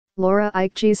Laura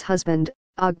Ikeji's husband,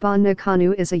 Ogbonna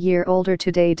Kanu, is a year older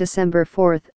today, December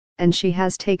 4th, and she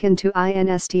has taken to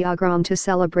Instagram to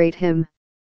celebrate him.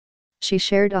 She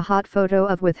shared a hot photo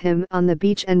of with him on the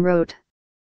beach and wrote,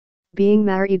 "Being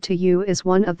married to you is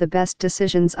one of the best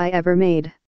decisions I ever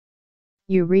made.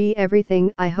 You re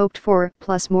everything I hoped for,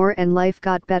 plus more, and life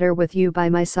got better with you by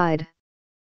my side.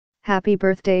 Happy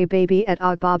birthday, baby, at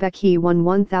Ogbabeki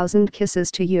 1000 kisses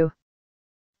to you."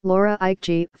 Laura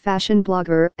Ikeji, fashion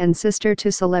blogger and sister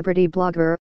to celebrity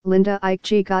blogger Linda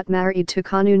Ikeji, got married to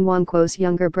Kanu Nwankwo's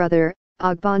younger brother,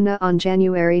 Ogbonna, on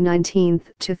January 19,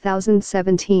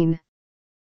 2017.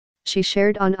 She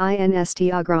shared on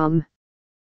Instagram.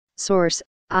 Source: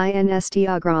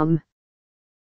 Instagram.